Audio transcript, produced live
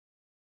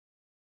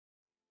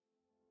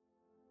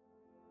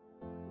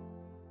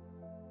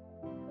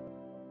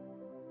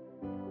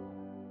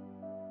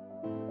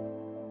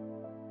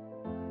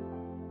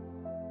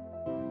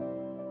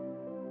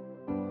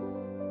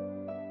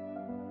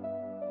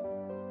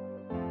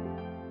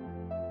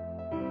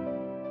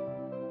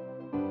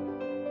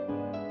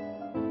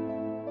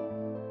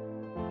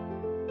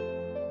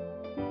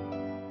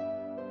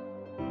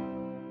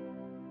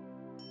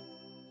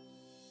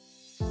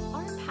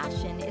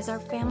passion is our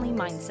family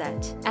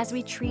mindset, as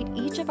we treat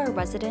each of our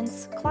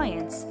residents,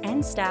 clients,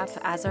 and staff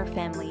as our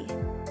family.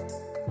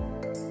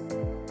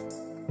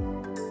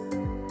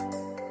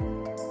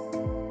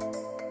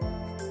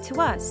 To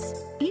us,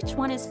 each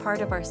one is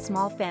part of our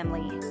small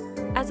family.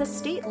 As a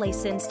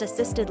state-licensed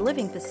assisted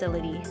living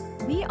facility,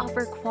 we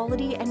offer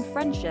quality and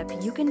friendship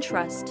you can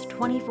trust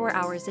 24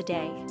 hours a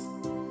day.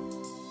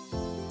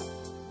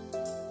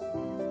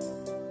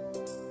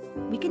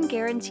 We can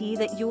guarantee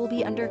that you will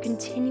be under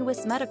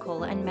continuous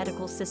medical and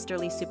medical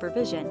sisterly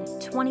supervision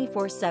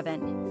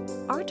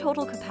 24/7. Our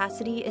total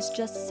capacity is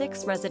just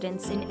 6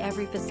 residents in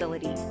every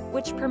facility,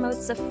 which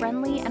promotes a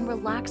friendly and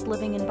relaxed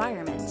living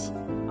environment.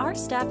 Our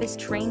staff is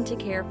trained to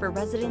care for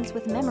residents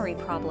with memory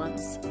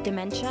problems,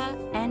 dementia,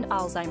 and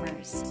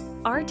Alzheimer's.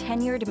 Our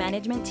tenured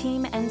management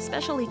team and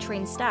specially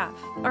trained staff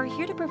are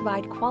here to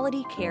provide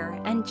quality care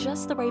and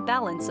just the right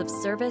balance of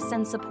service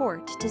and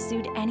support to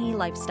suit any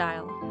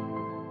lifestyle.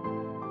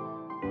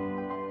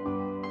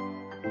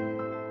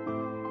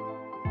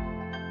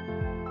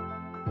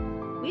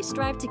 We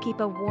strive to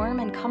keep a warm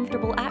and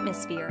comfortable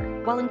atmosphere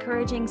while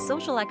encouraging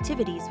social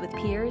activities with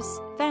peers,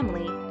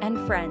 family,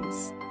 and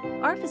friends.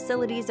 Our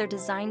facilities are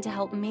designed to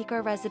help make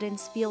our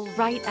residents feel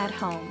right at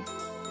home.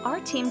 Our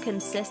team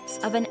consists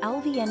of an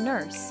LVN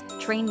nurse,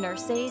 trained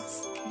nurse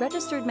aides,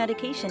 registered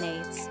medication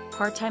aides,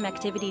 part-time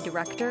activity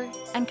director,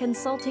 and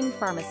consulting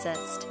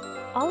pharmacist.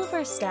 All of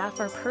our staff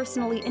are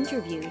personally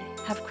interviewed,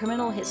 have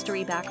criminal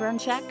history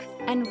background check,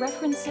 and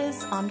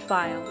references on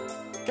file.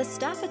 The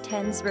staff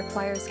attends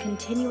requires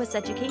continuous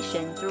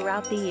education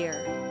throughout the year.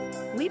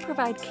 We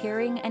provide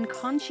caring and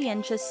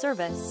conscientious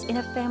service in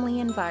a family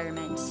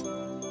environment.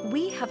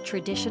 We have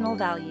traditional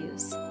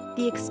values.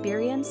 The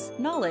experience,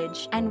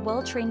 knowledge, and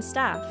well-trained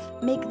staff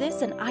make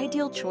this an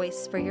ideal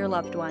choice for your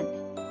loved one.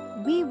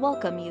 We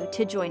welcome you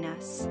to join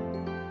us.